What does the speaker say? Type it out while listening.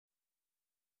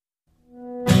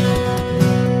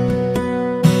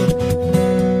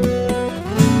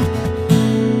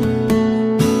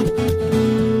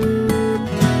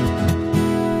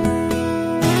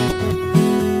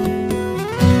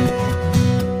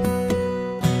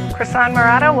Chrisan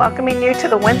Murata, welcoming you to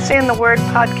the Wednesday in the Word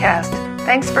podcast.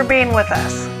 Thanks for being with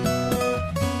us.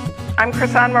 I'm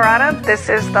Chrisan Murata. This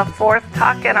is the fourth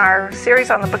talk in our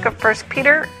series on the book of 1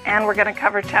 Peter, and we're going to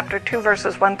cover chapter 2,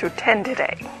 verses 1 through 10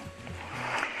 today.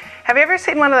 Have you ever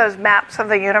seen one of those maps of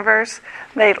the universe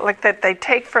that they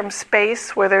take from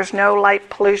space where there's no light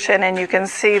pollution and you can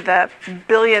see the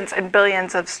billions and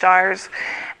billions of stars,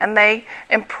 and they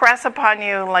impress upon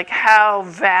you like how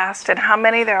vast and how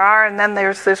many there are, and then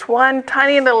there's this one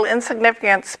tiny little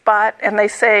insignificant spot and they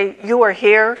say, you are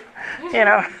here,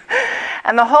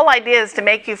 and the whole idea is to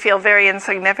make you feel very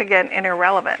insignificant and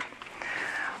irrelevant.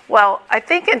 Well, I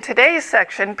think in today's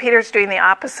section, Peter's doing the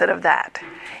opposite of that.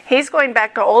 He's going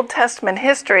back to Old Testament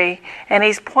history, and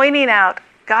he's pointing out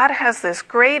God has this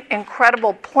great,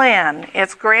 incredible plan.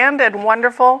 It's grand and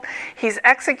wonderful. He's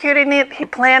executing it. He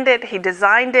planned it. He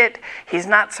designed it. He's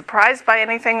not surprised by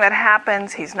anything that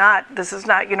happens. This is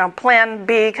not, plan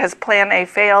B because plan A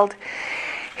failed.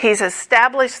 He's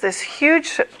established this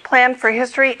huge plan for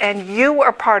history, and you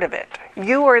are part of it.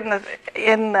 You are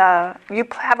you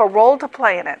have a role to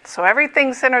play in it. So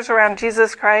everything centers around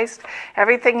Jesus Christ.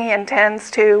 Everything he intends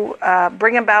to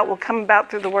bring about will come about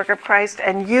through the work of Christ,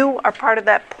 and you are part of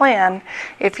that plan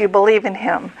if you believe in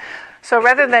him. So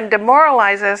rather than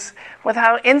demoralize us with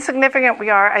how insignificant we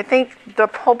are, I think the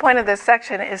whole point of this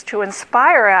section is to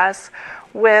inspire us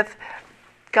with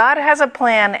God has a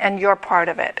plan and you're part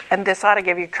of it. And this ought to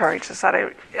give you courage. This ought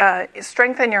to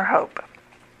strengthen your hope.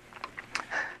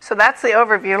 So that's the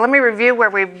overview. Let me review where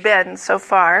we've been so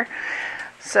far.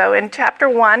 So in chapter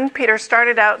 1, Peter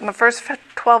started out in the first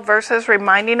 12 verses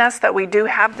reminding us that we do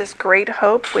have this great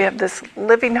hope. We have this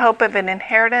living hope of an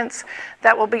inheritance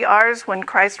that will be ours when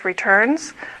Christ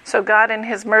returns. So God in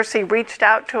his mercy reached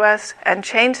out to us and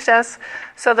changed us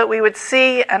so that we would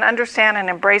see and understand and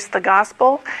embrace the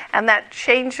gospel. And that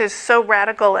change is so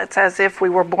radical, it's as if we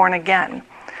were born again.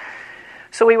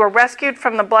 So we were rescued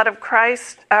from the blood of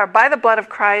Christ, by the blood of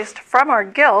Christ from our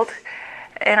guilt.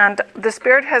 And the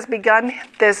Spirit has begun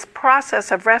this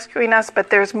process of rescuing us,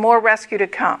 but there's more rescue to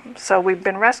come. So we've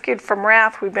been rescued from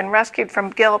wrath, we've been rescued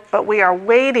from guilt, but we are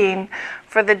waiting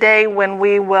for the day when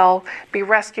we will be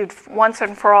rescued once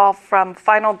and for all from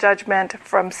final judgment,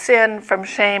 from sin, from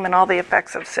shame, and all the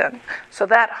effects of sin. So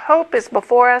that hope is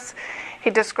before us.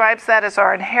 He describes that as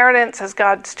our inheritance as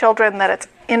God's children, that it's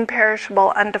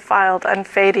imperishable, undefiled,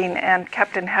 unfading, and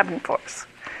kept in heaven for us.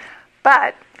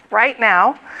 But right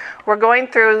now, we're going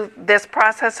through this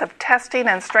process of testing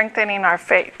and strengthening our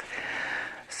faith.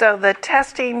 So the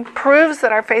testing proves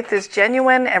that our faith is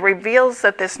genuine and reveals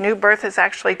that this new birth has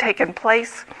actually taken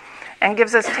place and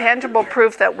gives us tangible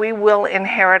proof that we will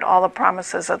inherit all the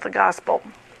promises of the gospel.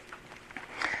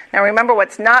 Now remember,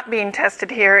 what's not being tested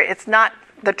here,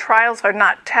 the trials are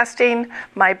not testing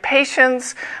my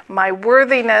patience, my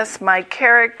worthiness, my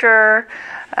character.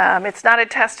 It's not a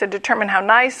test to determine how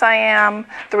nice I am.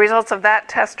 The results of that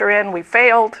test are in. We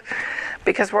failed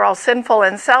because we're all sinful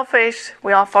and selfish.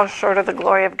 We all fall short of the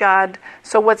glory of God.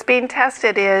 So what's being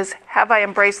tested is, have I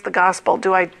embraced the gospel?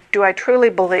 Do I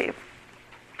truly believe?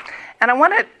 And I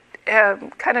want to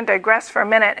kind of digress for a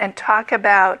minute and talk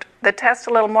about the test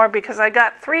a little more, because I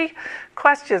got 3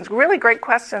 questions, really great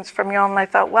questions from you all, and I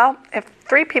thought, well, if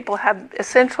 3 people have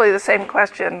essentially the same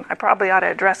question, I probably ought to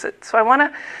address it. So I want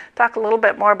to talk a little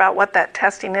bit more about what that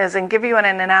testing is and give you an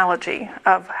analogy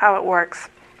of how it works.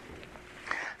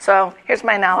 So here's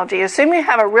my analogy. Assume you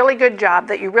have a really good job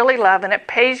that you really love and it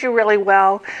pays you really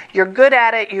well, you're good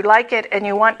at it, you like it, and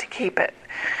you want to keep it.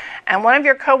 And one of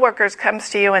your coworkers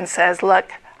comes to you and says,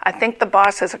 look, I think the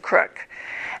boss is a crook.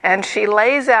 And she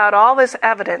lays out all this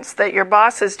evidence that your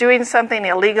boss is doing something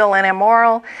illegal and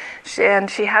immoral, and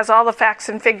she has all the facts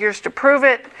and figures to prove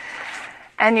it.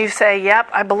 And you say, yep,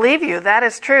 I believe you. That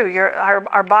is true.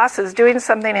 Our boss is doing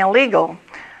something illegal.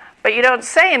 But you don't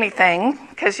say anything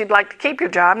because you'd like to keep your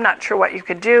job, not sure what you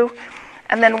could do.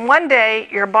 And then one day,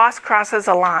 your boss crosses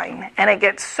a line, and it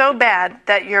gets so bad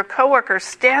that your coworker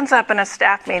stands up in a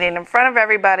staff meeting in front of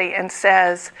everybody and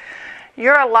says,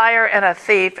 you're a liar and a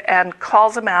thief, and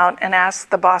calls him out and asks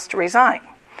the boss to resign.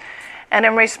 And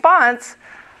in response,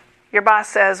 your boss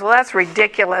says, well, that's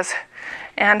ridiculous.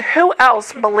 And who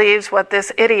else believes what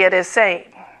this idiot is saying?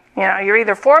 You're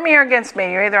either for me or against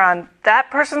me. You're either on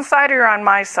that person's side or you're on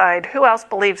my side. Who else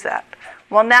believes that?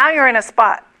 Well, now you're in a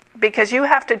spot because you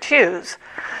have to choose.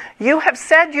 You have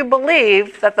said you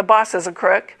believe that the boss is a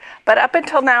crook, but up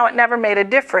until now it never made a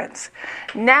difference.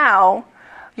 Now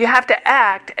you have to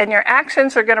act, and your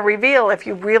actions are going to reveal if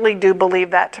you really do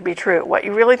believe that to be true, what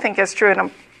you really think is true. And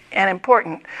and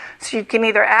important. So you can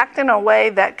either act in a way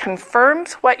that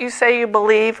confirms what you say you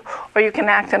believe, or you can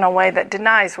act in a way that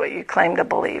denies what you claim to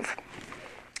believe.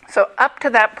 So up to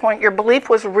that point, your belief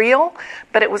was real,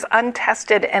 but it was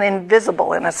untested and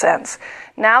invisible in a sense.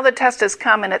 Now the test has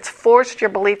come and it's forced your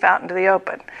belief out into the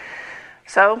open.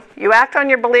 So you act on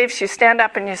your beliefs, you stand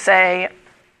up and you say,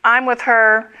 I'm with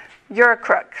her, you're a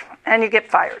crook, and you get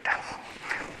fired.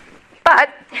 But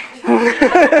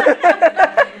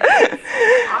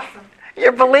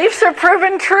your beliefs are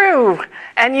proven true,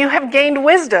 and you have gained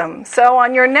wisdom. So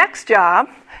on your next job,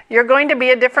 you're going to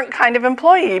be a different kind of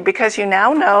employee because you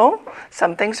now know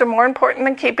some things are more important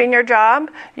than keeping your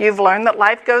job. You've learned that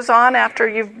life goes on after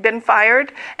you've been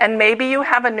fired, and maybe you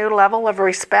have a new level of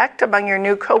respect among your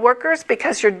new coworkers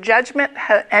because your judgment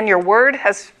and your word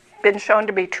has been shown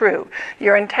to be true.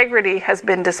 Your integrity has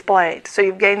been displayed, so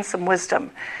you've gained some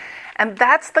wisdom. And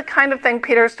that's the kind of thing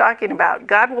Peter's talking about.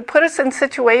 God will put us in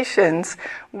situations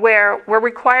where we're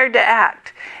required to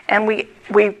act. And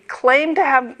we claim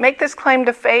to make this claim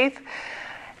to faith,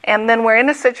 and then we're in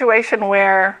a situation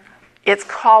where it's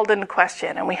called into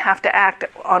question, and we have to act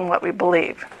on what we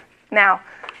believe. Now,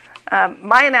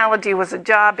 my analogy was a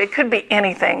job. It could be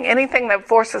anything that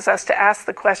forces us to ask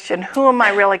the question, who am I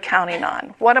really counting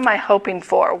on? What am I hoping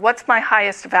for? What's my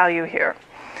highest value here?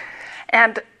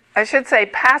 And I should say,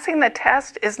 passing the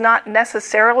test is not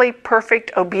necessarily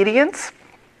perfect obedience.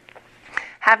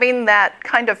 Having that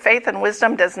kind of faith and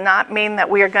wisdom does not mean that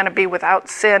we are going to be without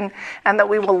sin and that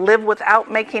we will live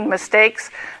without making mistakes.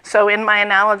 So in my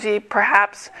analogy,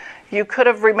 perhaps you could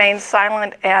have remained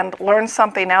silent and learned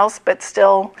something else, but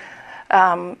still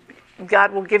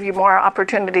God will give you more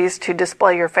opportunities to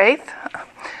display your faith.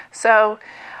 So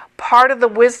part of the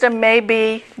wisdom may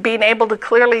be being able to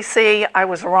clearly see I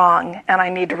was wrong and I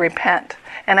need to repent.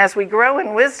 And as we grow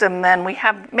in wisdom, then we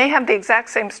may have the exact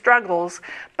same struggles,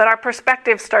 but our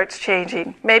perspective starts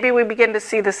changing. Maybe we begin to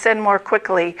see the sin more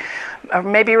quickly, or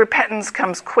maybe repentance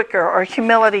comes quicker, or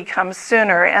humility comes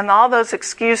sooner, and all those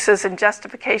excuses and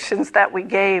justifications that we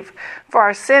gave for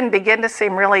our sin begin to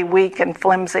seem really weak and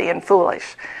flimsy and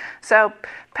foolish. So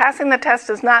passing the test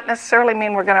does not necessarily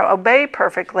mean we're going to obey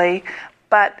perfectly,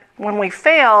 but when we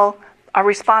fail, our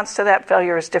response to that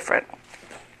failure is different.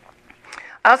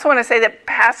 I also want to say that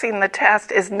passing the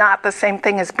test is not the same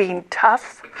thing as being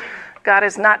tough. God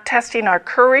is not testing our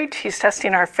courage, He's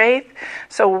testing our faith.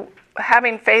 So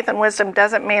having faith and wisdom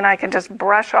doesn't mean I can just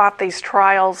brush off these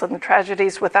trials and the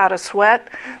tragedies without a sweat.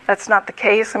 That's not the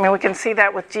case. I mean, we can see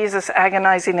that with Jesus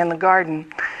agonizing in the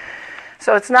garden.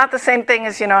 So it's not the same thing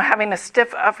as, having a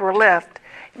stiff upper lip.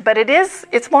 But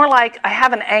it's more like I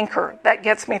have an anchor that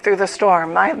gets me through the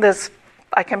storm.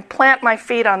 I can plant my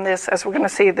feet on this, as we're going to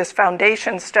see, this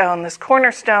foundation stone, this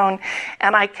cornerstone,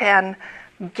 and I can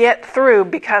get through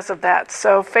because of that.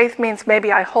 So faith means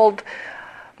maybe I hold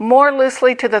more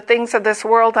loosely to the things of this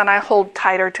world and I hold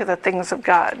tighter to the things of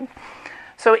God.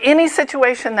 So any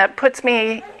situation that puts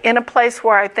me in a place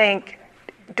where I think,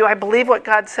 do I believe what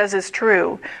God says is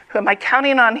true? Am I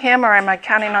counting on Him or am I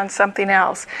counting on something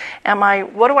else?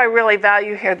 What do I really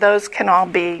value here? Those can all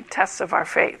be tests of our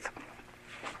faith.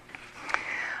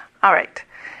 All right.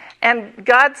 And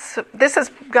this is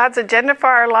God's agenda for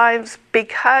our lives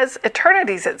because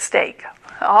eternity's at stake.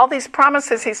 All these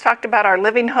promises He's talked about, our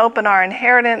living hope and our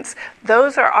inheritance,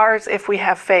 those are ours if we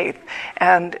have faith.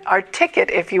 And our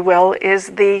ticket, if you will, is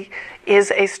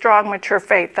a strong, mature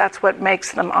faith. That's what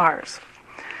makes them ours.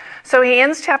 So he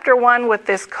ends chapter 1 with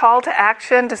this call to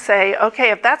action to say,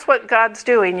 okay, if that's what God's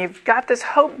doing, you've got this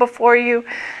hope before you,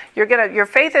 your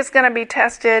faith is going to be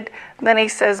tested. Then he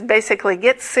says, basically,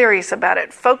 get serious about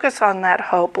it. Focus on that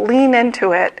hope. Lean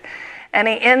into it. And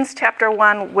he ends chapter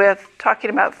 1 with talking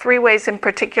about 3 ways in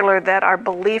particular that our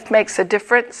belief makes a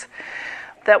difference,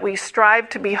 that we strive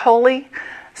to be holy.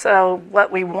 So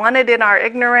what we wanted in our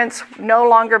ignorance no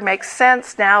longer makes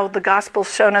sense. Now the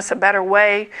gospel's shown us a better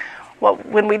way.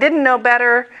 When we didn't know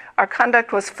better, our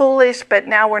conduct was foolish, but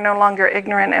now we're no longer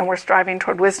ignorant and we're striving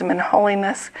toward wisdom and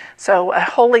holiness. So a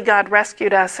holy God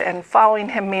rescued us, and following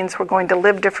Him means we're going to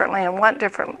live differently and want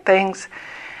different things.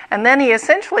 And then he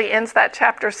essentially ends that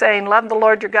chapter saying, love the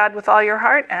Lord your God with all your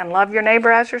heart and love your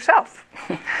neighbor as yourself,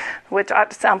 which ought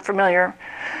to sound familiar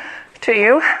to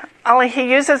you. Only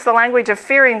he uses the language of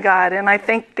fearing God, and I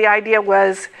think the idea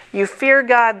was you fear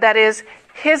God, that is,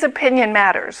 His opinion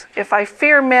matters. If I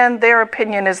fear men, their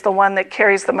opinion is the one that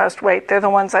carries the most weight. They're the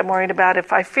ones I'm worried about.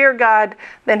 If I fear God,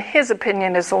 then His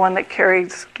opinion is the one that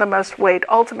carries the most weight.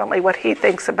 Ultimately, what He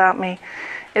thinks about me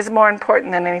is more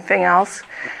important than anything else.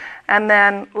 And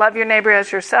then love your neighbor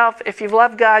as yourself. If you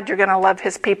love God, you're going to love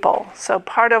His people. So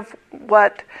part of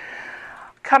what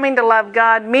coming to love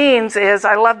God means is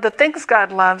I love the things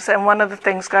God loves, and one of the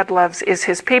things God loves is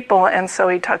his people, and so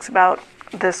he talks about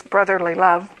this brotherly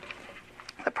love.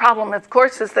 The problem, of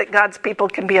course, is that God's people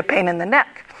can be a pain in the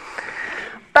neck.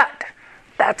 But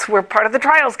that's where part of the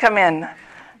trials come in.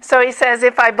 So he says,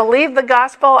 if I believe the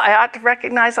gospel, I ought to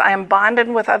recognize I am bonded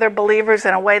with other believers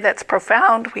in a way that's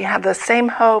profound. We have the same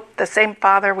hope, the same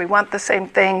Father. We want the same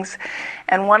things.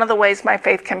 And one of the ways my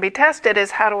faith can be tested is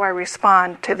how do I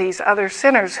respond to these other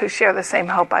sinners who share the same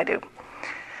hope I do.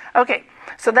 Okay,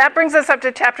 so that brings us up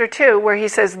to chapter 2, where he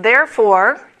says,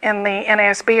 therefore, in the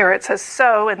NASB, or it says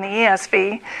so in the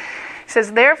ESV. He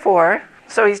says, therefore,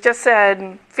 so he's just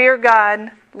said, fear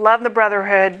God, love the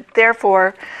brotherhood,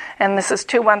 therefore, and this is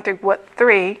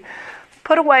 2:1-3,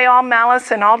 put away all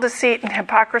malice and all deceit and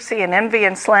hypocrisy and envy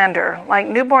and slander. Like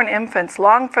newborn infants,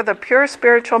 long for the pure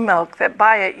spiritual milk, that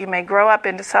by it you may grow up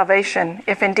into salvation,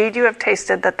 if indeed you have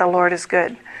tasted that the Lord is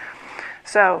good.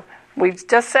 So we've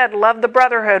just said love the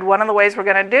brotherhood. One of the ways we're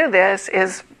going to do this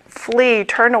is flee,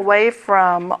 turn away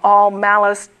from all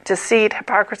malice, deceit,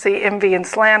 hypocrisy, envy, and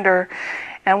slander.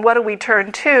 And what do we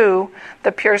turn to?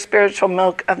 The pure spiritual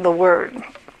milk of the Word.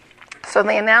 So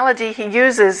the analogy he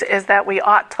uses is that we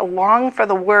ought to long for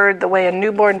the Word the way a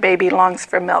newborn baby longs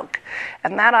for milk.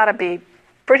 And that ought to be a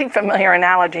pretty familiar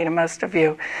analogy to most of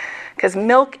you, because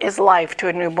milk is life to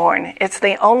a newborn. It's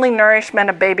the only nourishment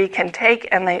a baby can take,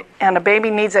 and a baby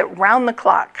needs it round the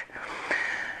clock.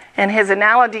 And his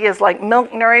analogy is like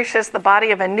milk nourishes the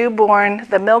body of a newborn.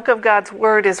 The milk of God's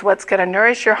Word is what's going to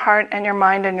nourish your heart and your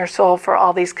mind and your soul for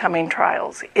all these coming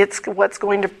trials. It's what's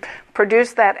going to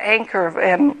produce that anchor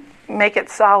and make it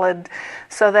solid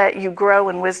so that you grow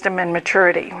in wisdom and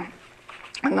maturity.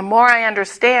 And the more I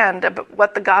understand about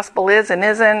what the gospel is and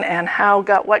isn't, and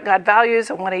what God values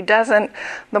and what he doesn't,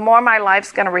 the more my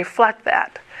life's going to reflect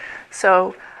that.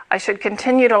 So I should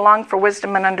continue to long for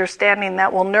wisdom and understanding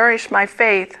that will nourish my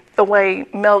faith the way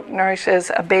milk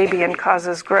nourishes a baby and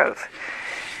causes growth.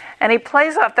 And he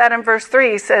plays off that in verse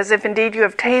 3. He says, if indeed you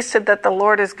have tasted that the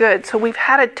Lord is good. So we've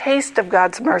had a taste of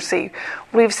God's mercy.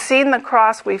 We've seen the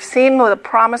cross. We've seen the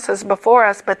promises before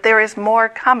us, but there is more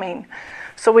coming.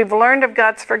 So we've learned of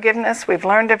God's forgiveness. We've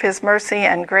learned of his mercy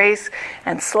and grace.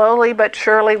 And slowly but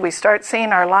surely we start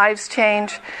seeing our lives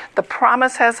change. The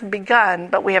promise has begun,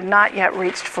 but we have not yet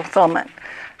reached fulfillment.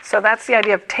 So that's the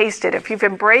idea of tasted. If you've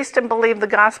embraced and believed the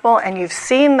gospel and you've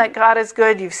seen that God is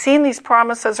good, you've seen these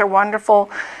promises are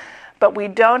wonderful, but we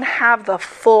don't have the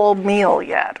full meal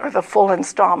yet, or the full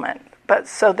installment. But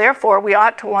so therefore, we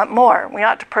ought to want more. We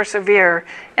ought to persevere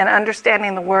in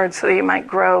understanding the word so that you might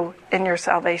grow in your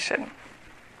salvation.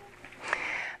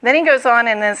 Then he goes on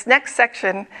in this next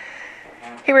section,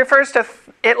 he refers to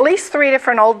at least 3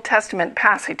 different Old Testament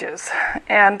passages.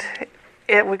 And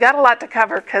we've got a lot to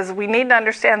cover because we need to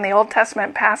understand the Old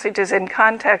Testament passages in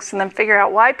context and then figure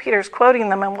out why Peter's quoting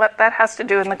them and what that has to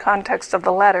do in the context of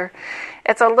the letter.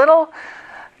 It's a little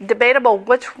debatable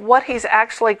what he's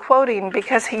actually quoting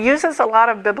because he uses a lot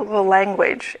of biblical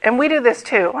language. And we do this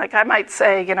too. Like I might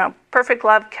say, perfect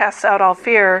love casts out all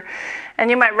fear. And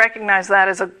you might recognize that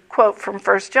as a quote from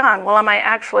 1 John. Well, am I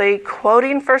actually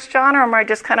quoting 1 John or am I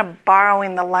just kind of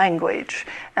borrowing the language?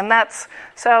 And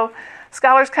so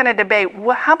scholars kind of debate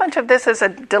how much of this is a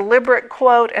deliberate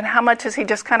quote and how much is he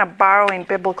just kind of borrowing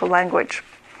biblical language.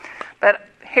 But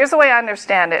here's the way I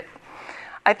understand it.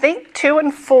 I think 2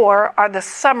 and 4 are the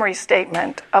summary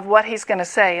statement of what he's going to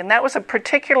say, and that was a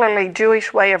particularly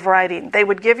Jewish way of writing. They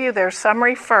would give you their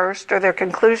summary first, or their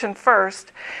conclusion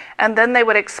first, and then they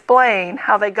would explain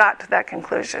how they got to that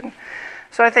conclusion.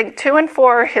 So I think 2 and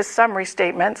 4 are his summary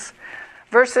statements.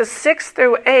 Verses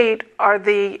 6-8 are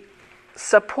the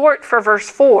support for verse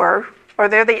 4, or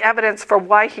they're the evidence for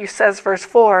why he says verse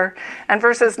 4, and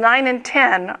verses 9 and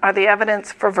 10 are the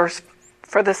evidence for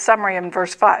the summary in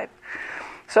verse 5.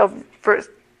 So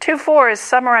 2:4 is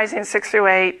summarizing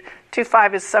 6-8,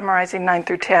 2:5 is summarizing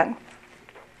 9-10.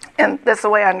 And that's the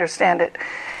way I understand it.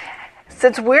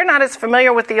 Since we're not as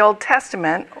familiar with the Old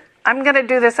Testament, I'm going to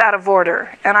do this out of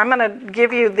order. And I'm going to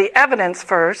give you the evidence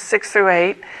first,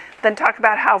 6-8, then talk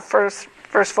about how verse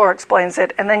 4 explains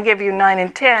it, and then give you 9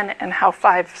 and 10 and how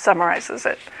 5 summarizes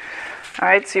it. All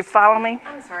right, so you follow me?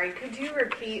 I'm sorry, could you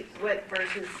repeat what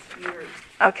verses you were...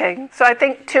 Okay, so I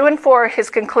think 2 and 4 are his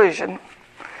conclusion.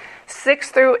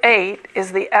 6-8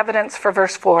 is the evidence for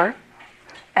verse 4,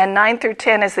 and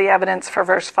 9-10 is the evidence for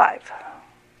verse 5.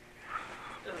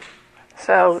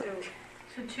 So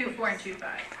 2, 4, and 2, 5.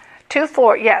 2,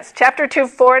 4, yes. Chapter 2,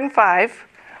 4, and 5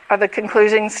 are the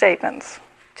concluding statements.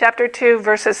 Chapter 2,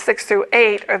 verses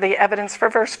 6-8 are the evidence for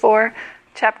verse 4.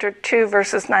 Chapter 2,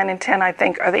 verses 9 and 10, I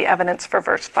think, are the evidence for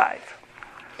verse 5.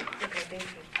 Okay, thank you.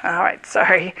 All right,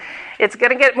 sorry. It's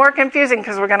going to get more confusing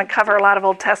because we're going to cover a lot of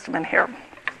Old Testament here.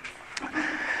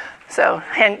 So,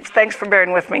 and thanks for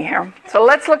bearing with me here. So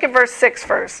let's look at verse 6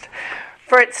 first.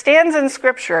 For it stands in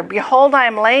Scripture, "Behold, I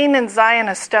am laying in Zion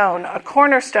a stone, a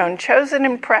cornerstone, chosen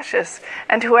and precious,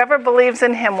 and whoever believes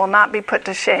in him will not be put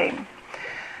to shame."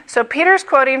 So Peter's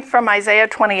quoting from Isaiah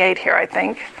 28 here, I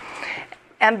think.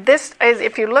 And this is,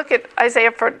 if you look at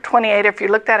Isaiah 28, if you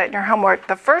looked at it in your homework,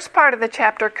 the first part of the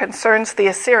chapter concerns the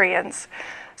Assyrians.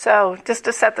 So just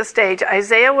to set the stage,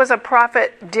 Isaiah was a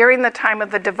prophet during the time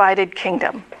of the divided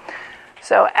kingdom.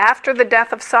 So after the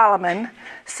death of Solomon,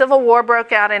 civil war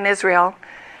broke out in Israel.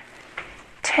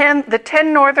 The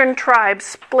 10 northern tribes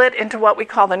split into what we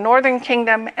call the northern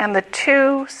kingdom, and the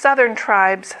 2 southern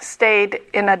tribes stayed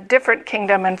in a different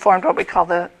kingdom and formed what we call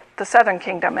the southern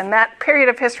kingdom. And that period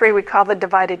of history we call the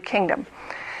divided kingdom.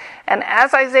 And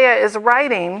as Isaiah is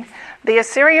writing, the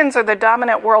Assyrians are the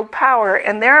dominant world power,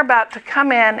 and they're about to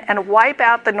come in and wipe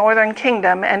out the northern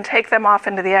kingdom and take them off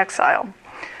into the exile.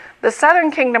 The southern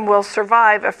kingdom will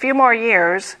survive a few more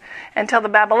years until the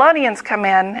Babylonians come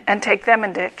in and take them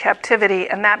into captivity,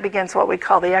 and that begins what we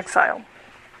call the exile.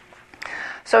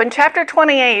 So in chapter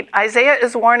 28, Isaiah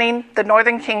is warning the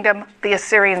northern kingdom the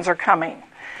Assyrians are coming.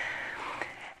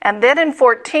 And then in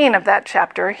 14 of that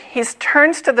chapter, he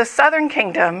turns to the southern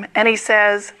kingdom and he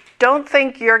says, don't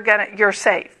think you're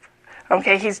safe.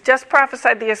 Okay, he's just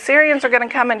prophesied the Assyrians are going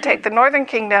to come and take the northern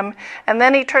kingdom, and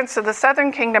then he turns to the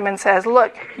southern kingdom and says,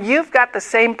 look, you've got the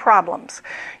same problems.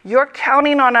 You're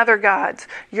counting on other gods.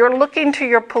 You're looking to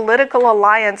your political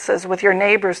alliances with your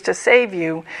neighbors to save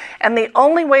you, and the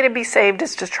only way to be saved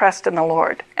is to trust in the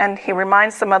Lord. And he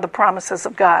reminds them of the promises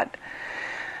of God.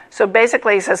 So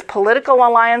basically he says political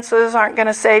alliances aren't going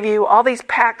to save you. All these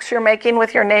pacts you're making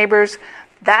with your neighbors,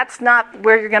 that's not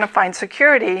where you're going to find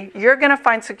security. You're going to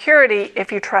find security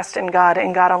if you trust in God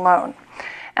and God alone.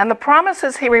 And the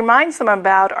promises he reminds them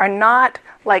about are not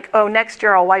like, oh, next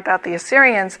year I'll wipe out the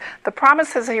Assyrians. The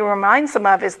promises he reminds them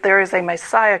of is there is a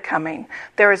Messiah coming.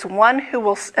 There is one who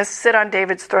will sit on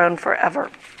David's throne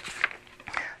forever.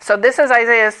 So this is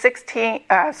Isaiah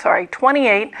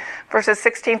 28, verses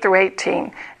 16 through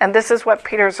 18. And this is what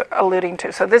Peter's alluding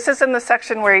to. So this is in the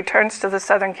section where he turns to the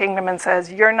southern kingdom and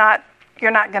says, you're not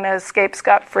going to escape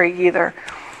scot-free either.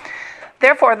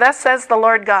 Therefore, thus says the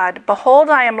Lord God, behold,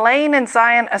 I am laying in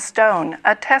Zion a stone,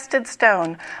 a tested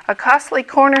stone, a costly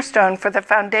cornerstone for the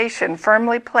foundation,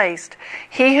 firmly placed.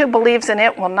 He who believes in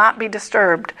it will not be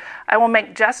disturbed. I will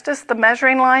make justice the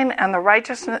measuring line and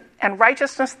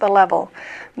righteousness the level.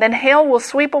 Then hail will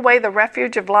sweep away the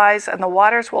refuge of lies, and the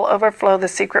waters will overflow the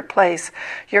secret place.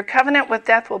 Your covenant with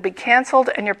death will be canceled,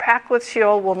 and your pact with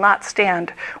Sheol will not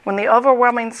stand. When the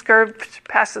overwhelming scourge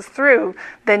passes through,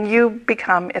 then you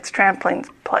become its trampling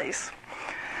place.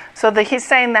 So he's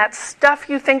saying that stuff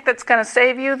you think that's going to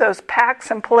save you, those pacts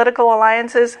and political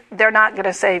alliances, they're not going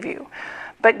to save you.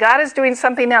 But God is doing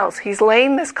something else. He's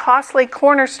laying this costly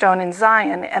cornerstone in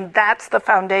Zion, and that's the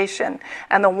foundation.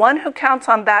 And the one who counts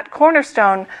on that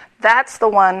cornerstone, that's the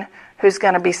one who's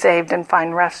going to be saved and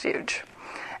find refuge.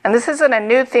 And this isn't a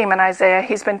new theme in Isaiah.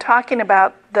 He's been talking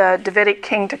about the Davidic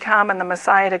king to come and the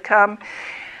Messiah to come.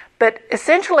 But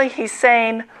essentially he's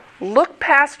saying, look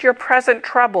past your present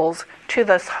troubles to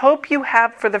this hope you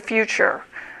have for the future.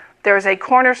 There's a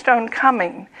cornerstone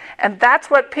coming. And that's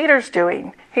what Peter's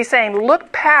doing. He's saying,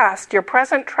 look past your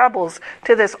present troubles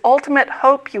to this ultimate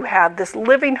hope you have, this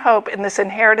living hope in this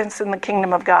inheritance in the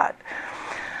kingdom of God.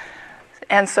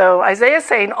 And so Isaiah's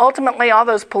saying, ultimately, all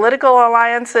those political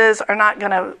alliances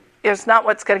is not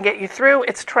what's going to get you through.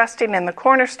 It's trusting in the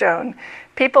cornerstone.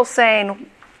 Peter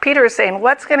is saying,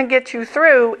 what's going to get you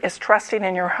through is trusting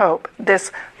in your hope.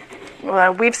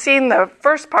 We've seen the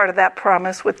first part of that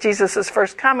promise with Jesus'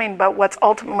 first coming, but what's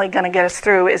ultimately going to get us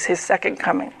through is his second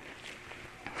coming.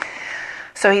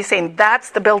 So he's saying that's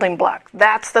the building block.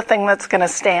 That's the thing that's going to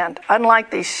stand.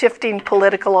 Unlike these shifting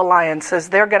political alliances,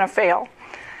 they're going to fail.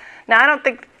 Now, I don't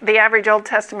think the average Old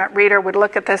Testament reader would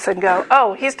look at this and go,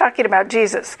 oh, he's talking about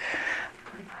Jesus.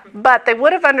 But they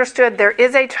would have understood there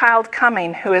is a child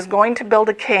coming who is going to build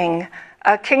a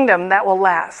kingdom that will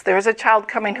last. There is a child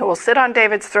coming who will sit on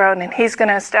David's throne, and he's going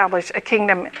to establish a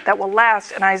kingdom that will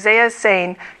last. And Isaiah is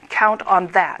saying, count on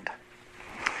that.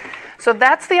 So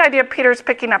that's the idea Peter's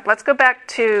picking up. Let's go back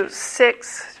to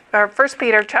 1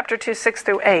 Peter chapter 2, 6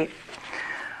 through 8.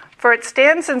 For it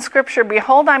stands in Scripture,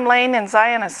 behold, I'm laying in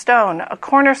Zion a stone, a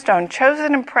cornerstone,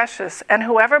 chosen and precious, and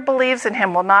whoever believes in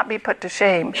him will not be put to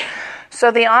shame. So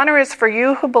the honor is for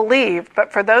you who believe,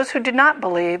 but for those who do not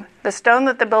believe, the stone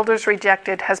that the builders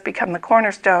rejected has become the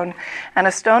cornerstone, and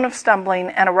a stone of stumbling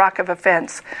and a rock of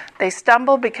offense. They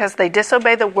stumble because they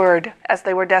disobey the word, as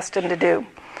they were destined to do.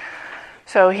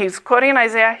 So he's quoting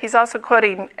Isaiah. He's also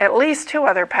quoting at least two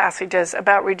other passages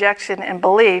about rejection and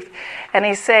belief, and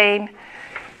he's saying,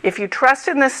 if you trust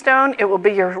in this stone, it will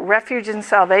be your refuge and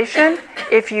salvation.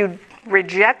 If you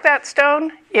reject that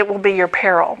stone, it will be your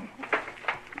peril.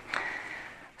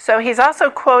 So he's also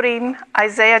quoting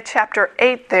Isaiah chapter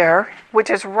 8 there,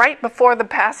 which is right before the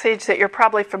passage that you're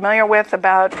probably familiar with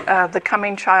about the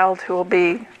coming child who will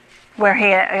be, where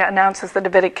he announces the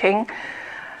Davidic king.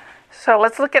 So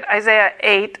let's look at Isaiah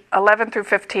 8, 11 through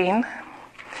 15.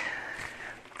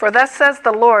 For thus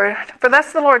the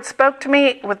Lord spoke to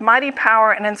me with mighty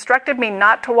power and instructed me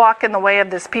not to walk in the way of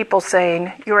this people,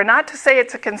 saying, you are not to say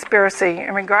it's a conspiracy.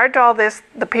 In regard to all this,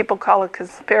 the people call it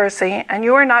conspiracy, and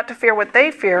you are not to fear what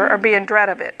they fear or be in dread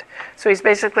of it. So he's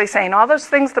basically saying, all those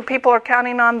things the people are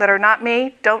counting on that are not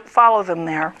me, don't follow them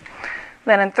there.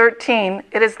 Then in 13,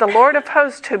 it is the Lord of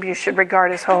hosts whom you should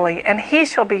regard as holy, and he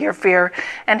shall be your fear,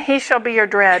 and he shall be your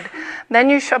dread. Then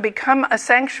you shall become a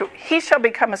sanctuary. He shall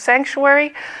become a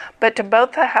sanctuary, but to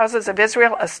both the houses of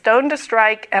Israel a stone to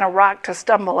strike and a rock to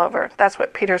stumble over. That's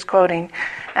what Peter's quoting.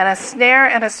 And a snare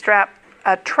and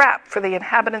a trap for the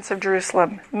inhabitants of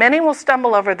Jerusalem. Many will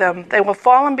stumble over them. They will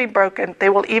fall and be broken. They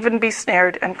will even be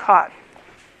snared and caught.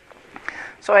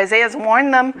 So Isaiah's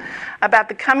warned them about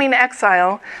the coming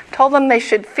exile, told them they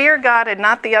should fear God and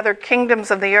not the other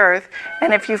kingdoms of the earth.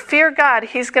 And if you fear God,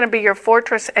 he's going to be your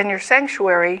fortress and your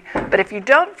sanctuary. But if you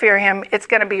don't fear him, it's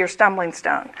going to be your stumbling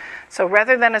stone. So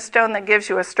rather than a stone that gives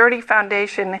you a sturdy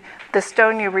foundation, the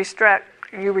stone you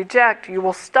reject, you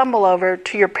will stumble over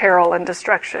to your peril and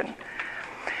destruction.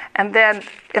 And then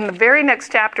in the very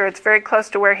next chapter, it's very close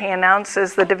to where he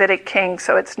announces the Davidic king.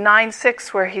 So it's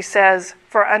 9:6 where he says,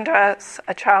 for unto us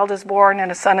a child is born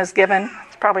and a son is given.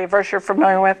 It's probably a verse you're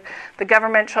familiar with. The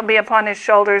government shall be upon his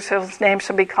shoulders. His name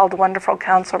shall be called Wonderful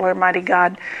Counselor, Mighty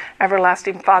God,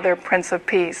 Everlasting Father, Prince of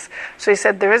Peace. So he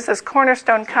said there is this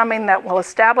cornerstone coming that will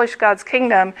establish God's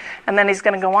kingdom. And then he's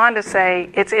going to go on to say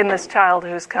it's in this child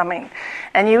who's coming.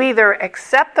 And you either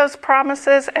accept those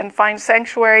promises and find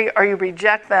sanctuary, or you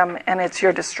reject them and it's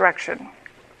your destruction.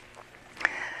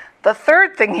 The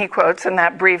third thing he quotes in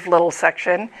that brief little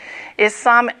section is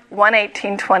Psalm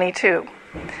 118:22.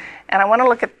 And I want to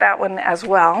look at that one as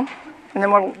well,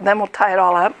 and then we'll tie it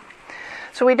all up.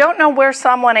 So we don't know where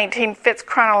Psalm 118 fits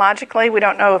chronologically. We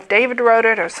don't know if David wrote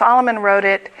it or Solomon wrote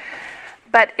it,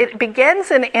 but it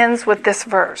begins and ends with this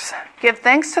verse. Give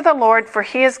thanks to the Lord, for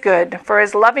he is good, for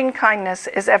his loving kindness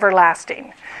is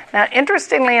everlasting. Now,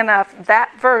 interestingly enough,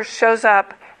 that verse shows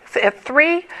up at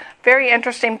three very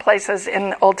interesting places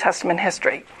in Old Testament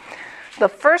history. The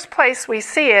first place we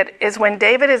see it is when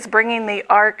David is bringing the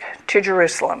ark to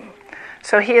Jerusalem.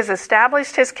 So he has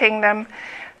established his kingdom,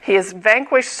 he has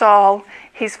vanquished Saul,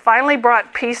 he's finally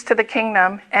brought peace to the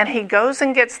kingdom, and he goes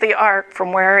and gets the ark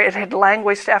from where it had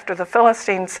languished after the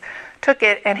Philistines took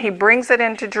it, and he brings it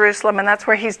into Jerusalem, and that's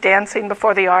where he's dancing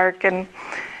before the ark, and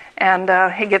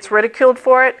he gets ridiculed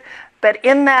for it. But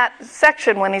in that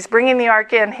section, when he's bringing the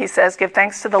ark in, he says, give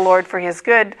thanks to the Lord, for he is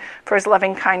good, for his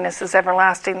loving kindness is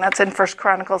everlasting. That's in 1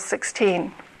 Chronicles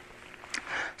 16.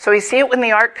 So we see it when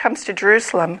the ark comes to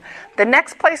Jerusalem. The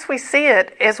next place we see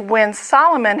it is when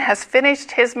Solomon has finished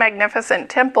his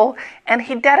magnificent temple and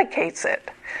he dedicates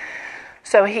it.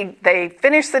 So they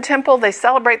finish the temple, they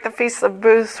celebrate the Feast of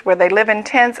Booths where they live in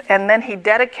tents, and then he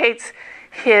dedicates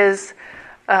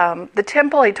the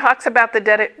temple. He talks about the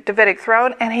Davidic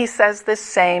throne, and he says this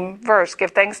same verse,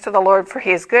 give thanks to the Lord, for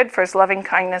he is good, for his loving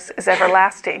kindness is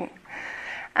everlasting.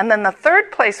 And then the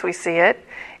third place we see it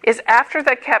is after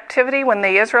the captivity, when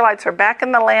the Israelites are back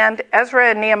in the land. Ezra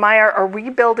and Nehemiah are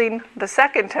rebuilding the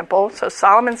second temple. So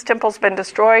Solomon's temple's been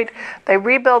destroyed. They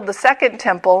rebuild the second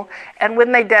temple, and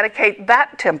when they dedicate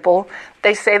that temple,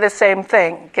 they say the same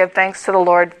thing, give thanks to the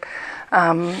Lord,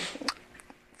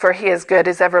 for he is good,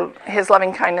 his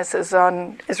loving kindness is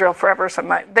on Israel forever.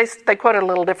 They quote it a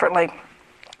little differently.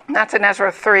 That's in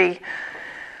Ezra 3.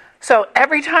 So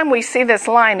every time we see this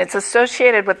line, it's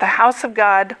associated with the house of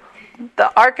God,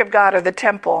 the ark of God, or the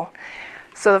temple.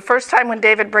 So the first time when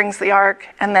David brings the ark,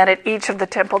 and then at each of the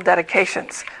temple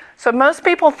dedications. So most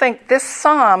people think this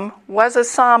psalm was a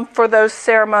psalm for those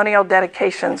ceremonial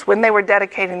dedications when they were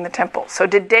dedicating the temple. So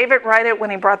did David write it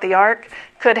when he brought the ark?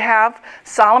 Could have.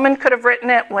 Solomon could have written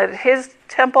it with his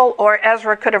temple, or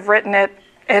Ezra could have written it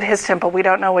at his temple. We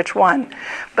don't know which one.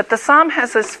 But the psalm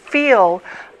has this feel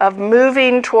of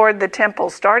moving toward the temple,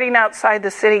 starting outside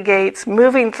the city gates,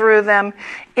 moving through them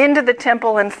into the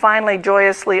temple, and finally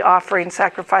joyously offering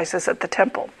sacrifices at the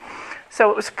temple. So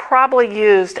it was probably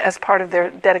used as part of their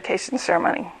dedication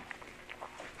ceremony.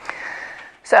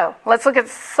 So let's look at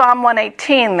Psalm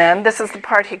 118 then. This is the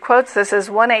part he quotes. This is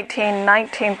 118,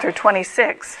 19 through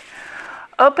 26.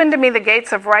 Open to me the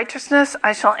gates of righteousness.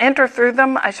 I shall enter through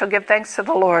them. I shall give thanks to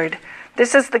the Lord.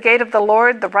 This is the gate of the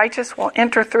Lord. The righteous will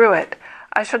enter through it.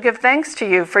 I shall give thanks to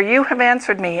you, for you have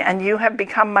answered me, and you have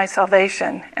become my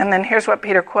salvation. And then here's what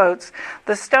Peter quotes.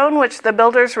 The stone which the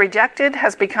builders rejected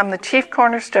has become the chief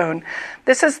cornerstone.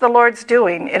 This is the Lord's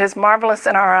doing. It is marvelous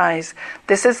in our eyes.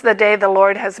 This is the day the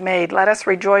Lord has made. Let us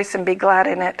rejoice and be glad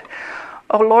in it.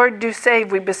 O Lord, do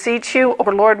save, we beseech you. O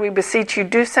Lord, we beseech you,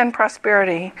 do send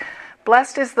prosperity.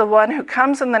 Blessed is the one who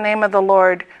comes in the name of the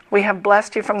Lord. We have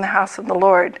blessed you from the house of the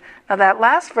Lord. Now that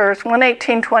last verse,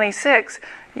 118:26,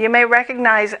 you may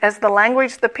recognize as the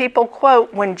language the people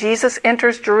quote when Jesus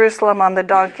enters Jerusalem on the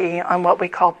donkey on what we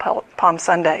call Palm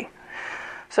Sunday.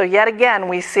 So yet again,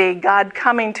 we see God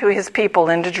coming to his people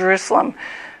into Jerusalem.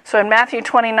 So in Matthew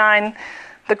 29,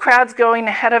 the crowds going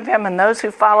ahead of him and those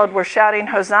who followed were shouting,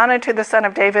 Hosanna to the Son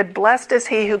of David, blessed is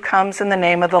he who comes in the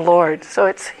name of the Lord.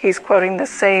 So he's quoting the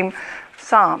same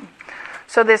psalm.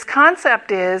 So this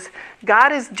concept is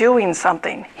God is doing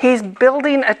something. He's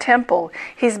building a temple.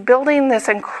 He's building this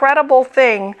incredible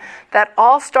thing that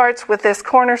all starts with this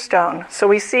cornerstone. So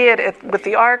we see it with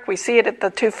the ark, we see it at the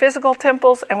two physical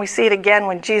temples, and we see it again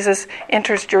when Jesus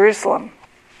enters Jerusalem.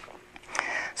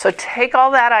 So take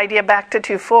all that idea back to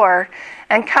 2:4,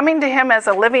 and coming to him as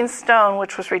a living stone,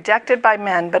 which was rejected by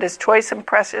men, but is choice and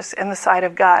precious in the sight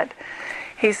of God.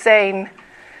 He's saying,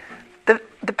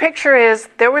 the picture is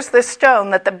there was this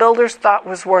stone that the builders thought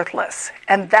was worthless,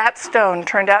 and that stone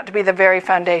turned out to be the very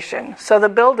foundation. So the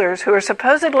builders, who are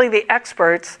supposedly the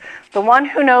experts, the one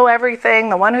who know everything,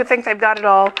 the one who think they've got it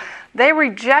all, they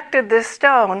rejected this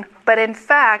stone, but in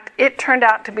fact, it turned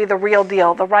out to be the real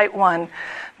deal, the right one.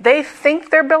 They think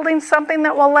they're building something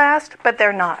that will last, but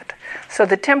they're not. So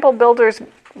the temple builders,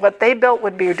 what they built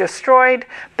would be destroyed,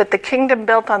 but the kingdom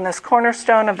built on this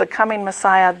cornerstone of the coming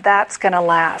Messiah, that's going to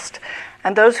last.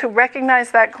 And those who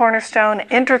recognize that cornerstone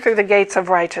enter through the gates of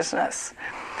righteousness.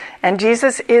 And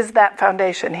Jesus is that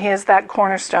foundation. He is that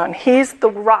cornerstone. He's the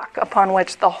rock upon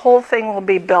which the whole thing will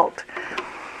be built.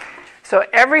 So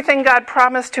everything God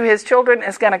promised to his children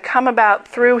is going to come about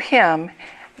through him.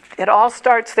 It all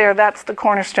starts there. That's the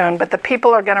cornerstone. But the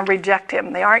people are going to reject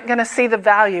him. They aren't going to see the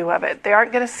value of it. They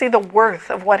aren't going to see the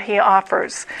worth of what he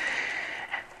offers.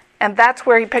 And that's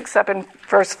where he picks up in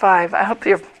verse 5. I hope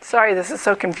you're sorry this is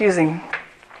so confusing.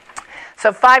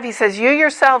 So 5, he says, you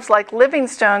yourselves, like living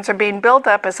stones, are being built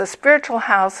up as a spiritual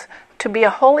house to be a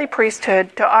holy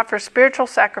priesthood, to offer spiritual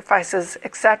sacrifices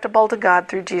acceptable to God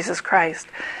through Jesus Christ.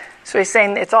 So he's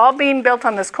saying it's all being built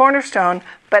on this cornerstone,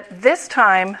 but this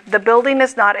time the building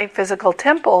is not a physical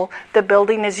temple. The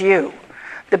building is you.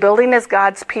 The building is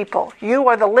God's people. You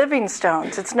are the living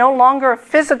stones. It's no longer a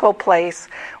physical place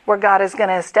where God is going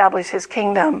to establish his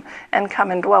kingdom and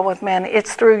come and dwell with men.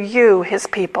 It's through you, his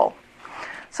people.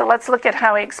 So let's look at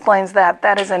how he explains that.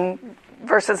 That is in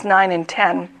verses 9 and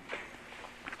 10.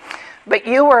 But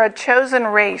you are a chosen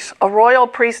race, a royal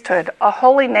priesthood, a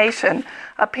holy nation,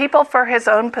 a people for his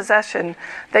own possession,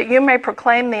 that you may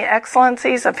proclaim the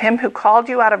excellencies of him who called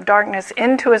you out of darkness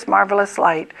into his marvelous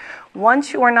light.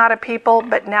 Once you were not a people,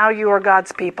 but now you are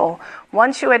God's people.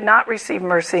 Once you had not received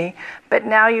mercy, but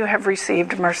now you have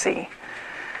received mercy.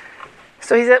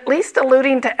 So he's at least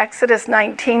alluding to Exodus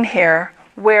 19 here,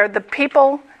 where the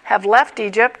people have left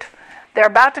Egypt. They're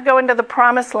about to go into the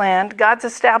promised land. God's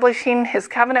establishing his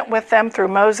covenant with them through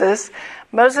Moses.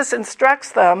 Moses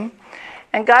instructs them,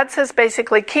 and God says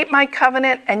basically, keep my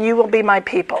covenant and you will be my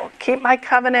people. Keep my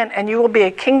covenant and you will be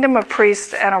a kingdom of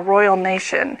priests and a royal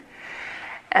nation.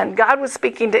 And God was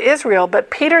speaking to Israel,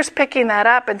 but Peter's picking that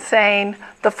up and saying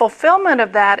the fulfillment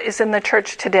of that is in the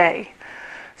church today.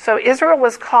 So Israel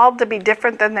was called to be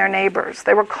different than their neighbors.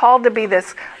 They were called to be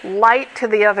this light to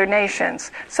the other nations.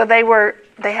 So they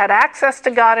had access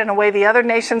to God in a way the other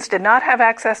nations did not have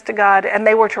access to God, and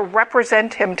they were to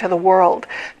represent him to the world,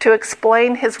 to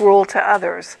explain his rule to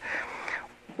others.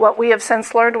 What we have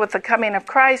since learned with the coming of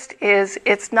Christ is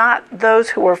it's not those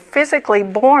who were physically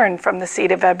born from the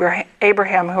seed of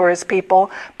Abraham who are his people,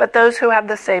 but those who have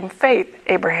the same faith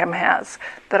Abraham has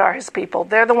that are his people.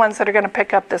 They're the ones that are going to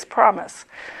pick up this promise.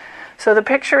 So the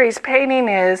picture he's painting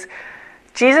is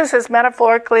Jesus is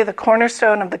metaphorically the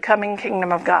cornerstone of the coming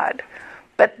kingdom of God.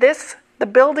 But this The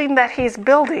building that he's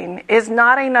building is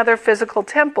not another physical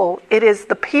temple. It is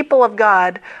the people of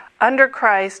God under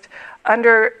Christ,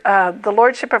 under the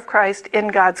lordship of Christ in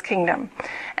God's kingdom.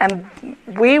 And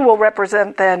we will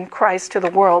represent then Christ to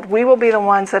the world. We will be the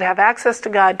ones that have access to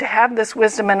God to have this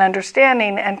wisdom and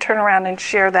understanding and turn around and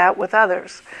share that with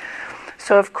others.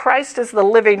 So if Christ is the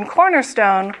living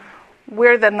cornerstone,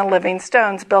 we're then the living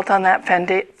stones built on that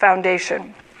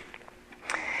foundation.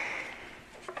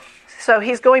 So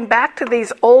he's going back to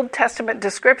these Old Testament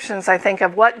descriptions, I think,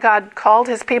 of what God called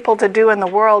his people to do in the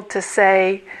world to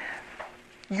say,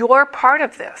 you're part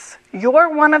of this. You're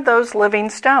one of those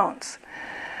living stones.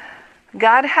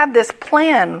 God had this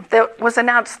plan that was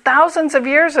announced thousands of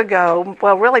years ago,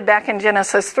 well, really back in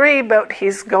Genesis 3, but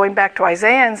he's going back to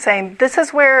Isaiah and saying, this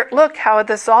is where, look how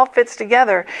this all fits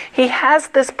together. He has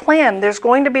this plan. There's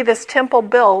going to be this temple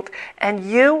built, and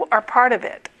you are part of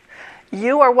it.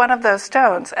 You are one of those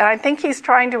stones. And I think he's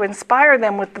trying to inspire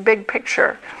them with the big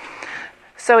picture.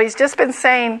 So he's just been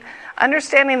saying,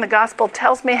 understanding the gospel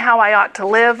tells me how I ought to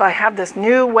live. I have this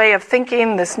new way of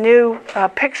thinking, this new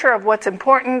picture of what's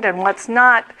important and what's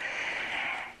not.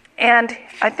 And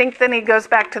I think then he goes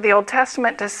back to the Old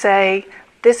Testament to say,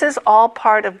 this is all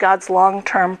part of God's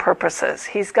long-term purposes.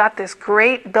 He's got this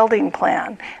great building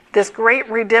plan, this great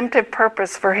redemptive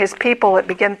purpose for his people. It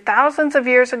began thousands of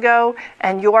years ago,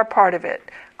 and you're part of it.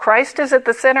 Christ is at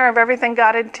the center of everything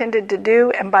God intended to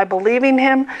do, and by believing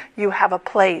him, you have a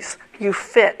place. You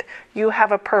fit. You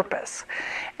have a purpose.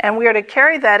 And we are to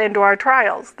carry that into our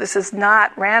trials. This is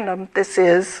not random. This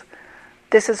is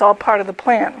all part of the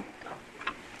plan.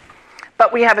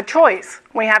 But we have a choice.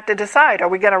 We have to decide, are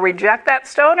we going to reject that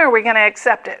stone or are we going to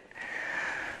accept it?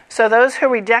 So those who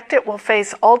reject it will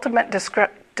face ultimate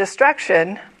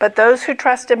destruction, but those who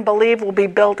trust and believe will be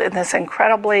built in this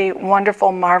incredibly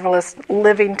wonderful, marvelous,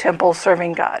 living temple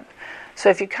serving God. So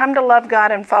if you come to love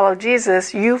God and follow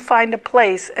Jesus, you find a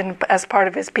place as part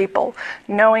of his people,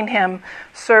 knowing him,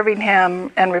 serving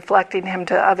him, and reflecting him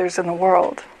to others in the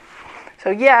world. So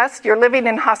yes, you're living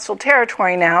in hostile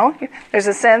territory now. There's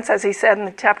a sense, as he said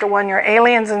in chapter 1, you're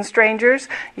aliens and strangers.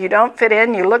 You don't fit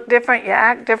in, you look different, you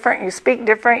act different, you speak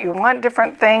different, you want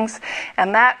different things,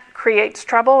 and that creates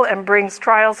trouble and brings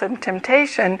trials and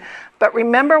temptation. But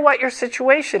remember what your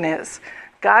situation is.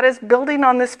 God is building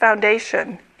on this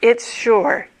foundation. It's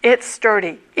sure, it's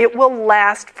sturdy, it will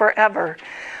last forever.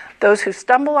 Those who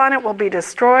stumble on it will be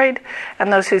destroyed,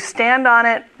 and those who stand on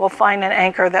it will find an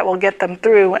anchor that will get them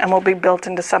through and will be built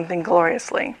into something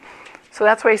gloriously. So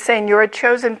that's why he's saying you're a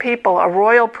chosen people, a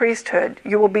royal priesthood.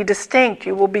 You will be distinct,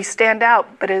 you will be stand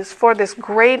out, but it is for this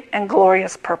great and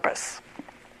glorious purpose.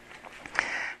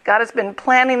 God has been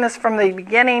planning this from the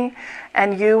beginning,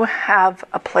 and you have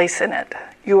a place in it.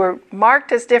 You are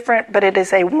marked as different, but it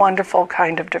is a wonderful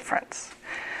kind of difference.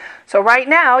 So right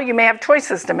now, you may have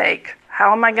choices to make.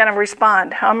 How am I going to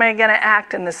respond? How am I going to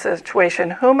act in this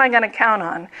situation? Who am I going to count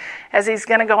on? As he's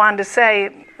going to go on to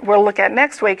say, we'll look at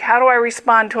next week, how do I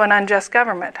respond to an unjust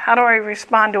government? How do I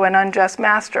respond to an unjust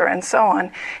master? And so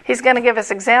on. He's going to give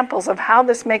us examples of how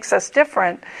this makes us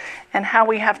different and how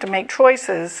we have to make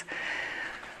choices.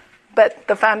 But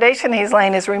the foundation he's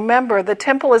laying is, remember, the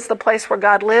temple is the place where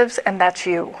God lives, and that's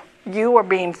you. You are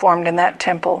being formed in that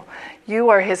temple. You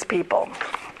are his people.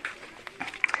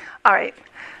 All right.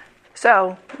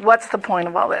 So what's the point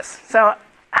of all this? So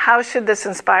how should this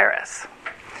inspire us?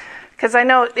 Because I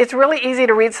know it's really easy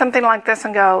to read something like this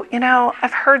and go,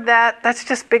 I've heard that. That's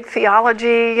just big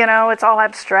theology. It's all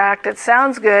abstract. It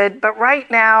sounds good. But right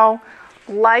now,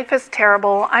 life is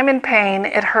terrible. I'm in pain.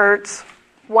 It hurts.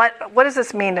 What does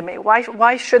this mean to me?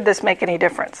 Why should this make any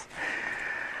difference?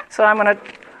 So I'm going to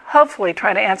hopefully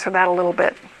try to answer that a little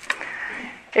bit.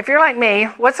 If you're like me,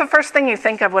 what's the first thing you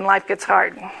think of when life gets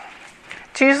hard?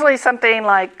 It's usually something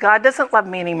like, God doesn't love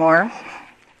me anymore.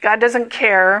 God doesn't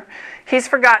care. He's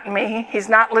forgotten me. He's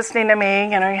not listening to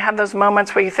me. You have those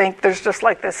moments where you think there's just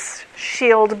like this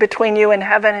shield between you and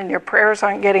heaven and your prayers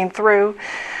aren't getting through.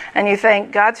 And you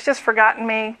think, God's just forgotten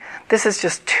me. This is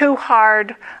just too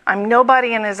hard. I'm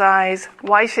nobody in his eyes.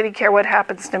 Why should he care what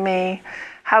happens to me?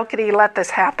 How could he let this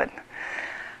happen?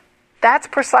 That's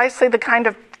precisely the kind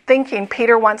of thinking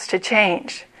Peter wants to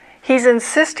change. He's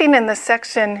insisting in this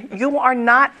section, you are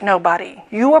not nobody.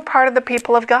 You are part of the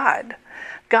people of God.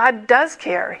 God does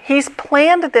care. He's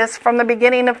planned this from the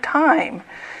beginning of time.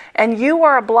 And you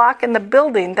are a block in the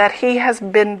building that he has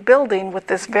been building with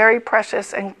this very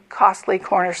precious and costly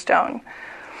cornerstone.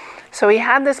 So he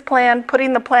had this plan.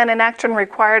 Putting the plan in action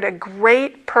required a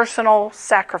great personal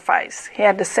sacrifice. He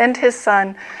had to send his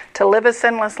son to live a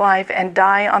sinless life and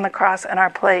die on the cross in our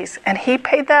place. And he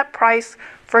paid that price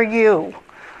for you.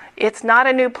 It's not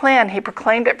a new plan. He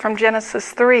proclaimed it from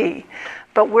Genesis 3.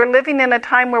 But we're living in a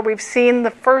time where we've seen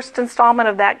the first installment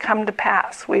of that come to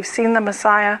pass. We've seen the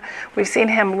Messiah. We've seen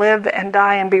him live and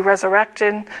die and be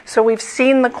resurrected. So we've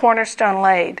seen the cornerstone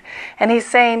laid. And he's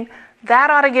saying,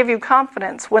 that ought to give you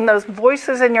confidence. When those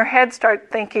voices in your head start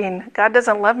thinking, God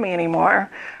doesn't love me anymore,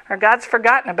 or God's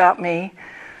forgotten about me,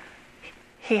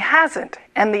 he hasn't.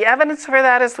 And the evidence for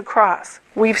that is the cross.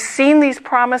 We've seen these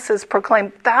promises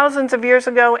proclaimed thousands of years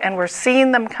ago, and we're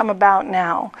seeing them come about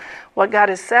now. What God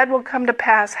has said will come to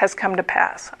pass has come to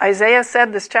pass. Isaiah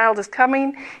said this child is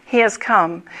coming. He has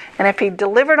come. And if he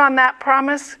delivered on that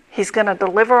promise, he's going to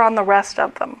deliver on the rest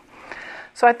of them.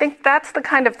 So I think that's the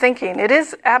kind of thinking. It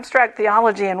is abstract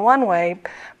theology in one way,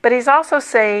 but he's also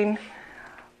saying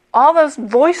all those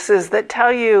voices that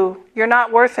tell you you're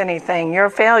not worth anything, you're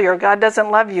a failure, God doesn't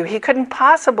love you, he couldn't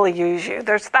possibly use you.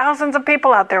 There's thousands of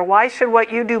people out there. Why should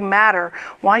what you do matter?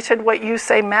 Why should what you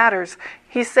say matters?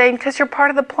 He's saying because you're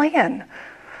part of the plan.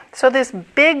 So this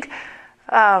big,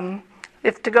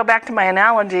 if to go back to my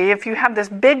analogy, if you have this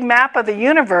big map of the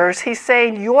universe, he's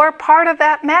saying you're part of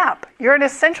that map. You're an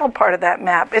essential part of that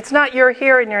map. It's not you're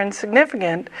here and you're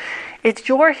insignificant. It's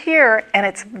you're here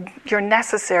and you're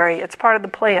necessary. It's part of the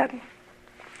plan.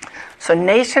 So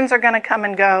nations are going to come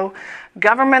and go.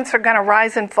 Governments are going to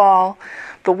rise and fall.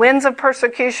 The winds of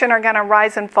persecution are going to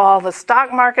rise and fall. The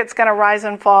stock market's going to rise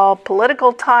and fall.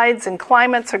 Political tides and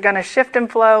climates are going to shift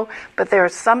and flow. But there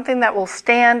is something that will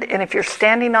stand, and if you're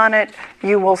standing on it,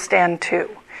 you will stand too.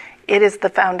 It is the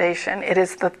foundation. It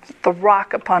is the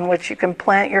rock upon which you can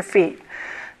plant your feet.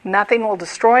 Nothing will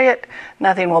destroy it.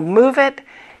 Nothing will move it.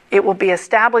 It will be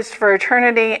established for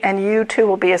eternity, and you too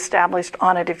will be established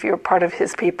on it if you're part of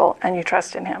his people and you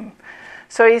trust in him.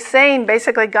 So he's saying,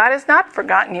 basically, God has not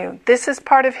forgotten you. This is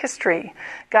part of history.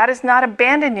 God has not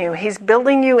abandoned you. He's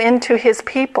building you into his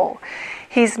people.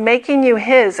 He's making you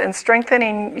his and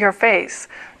strengthening your faith.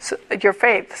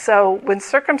 So when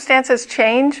circumstances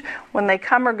change, when they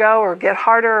come or go or get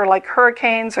harder, or like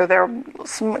hurricanes, or they're,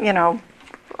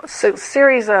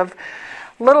 series of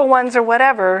little ones or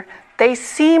whatever, they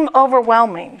seem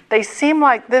overwhelming. They seem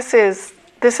like this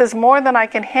is more than I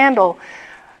can handle.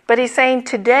 But he's saying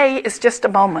today is just a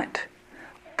moment.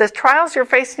 The trials you're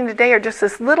facing today are just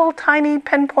this little tiny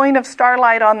pinpoint of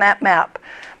starlight on that map.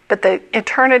 But the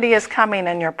eternity is coming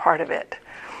and you're part of it.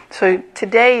 So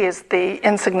today is the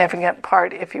insignificant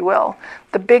part, if you will.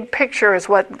 The big picture is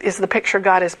what is the picture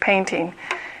God is painting.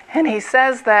 And he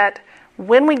says that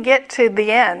when we get to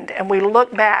the end and we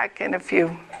look back, and if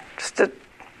you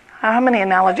how many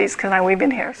analogies can I weave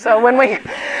in here? So when we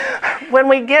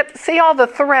see all the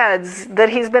threads that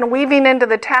he's been weaving into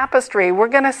the tapestry, we're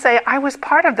going to say, I was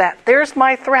part of that. There's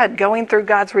my thread going through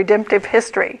God's redemptive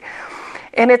history.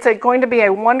 And it's going to be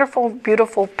a wonderful,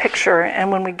 beautiful picture.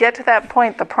 And when we get to that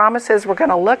point, the promise is we're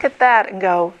going to look at that and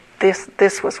go,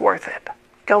 this was worth it.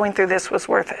 Going through this was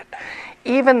worth it.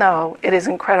 Even though it is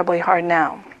incredibly hard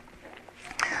now.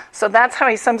 So that's how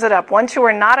he sums it up. Once you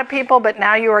were not a people, but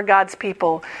now you are God's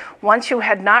people. Once you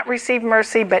had not received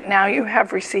mercy, but now you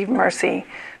have received mercy.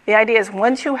 The idea is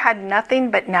once you had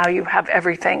nothing, but now you have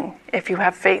everything, if you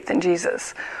have faith in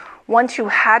Jesus. Once you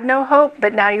had no hope,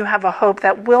 but now you have a hope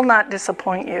that will not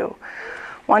disappoint you.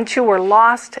 Once you were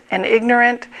lost and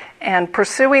ignorant and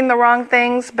pursuing the wrong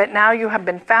things, but now you have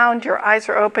been found, your eyes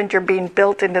are opened, you're being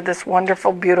built into this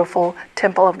wonderful, beautiful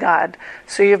temple of God.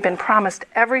 So you've been promised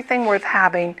everything worth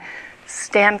having.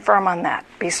 Stand firm on that.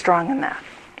 Be strong in that.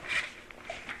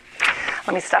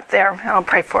 Let me stop there and I'll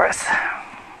pray for us.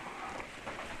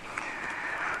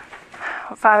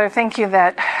 Father, thank you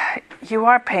that you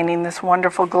are painting this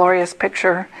wonderful, glorious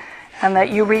picture, and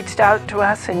that you reached out to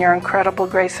us in your incredible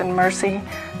grace and mercy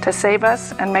to save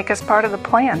us and make us part of the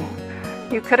plan.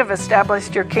 You could have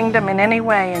established your kingdom in any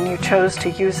way, and you chose to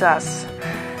use us.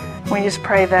 We just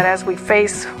pray that as we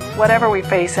face whatever we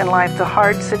face in life, the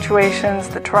hard situations,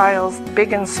 the trials,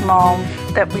 big and small,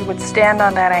 that we would stand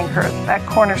on that anchor, that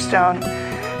cornerstone,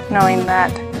 knowing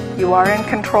that you are in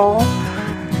control.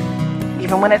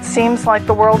 Even when it seems like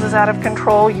the world is out of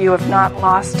control, you have not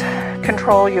lost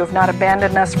control. You have not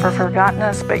abandoned us or forgotten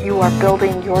us, but you are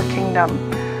building your kingdom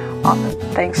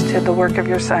thanks to the work of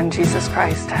your Son, Jesus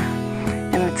Christ.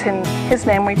 And it's in his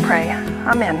name we pray.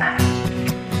 Amen.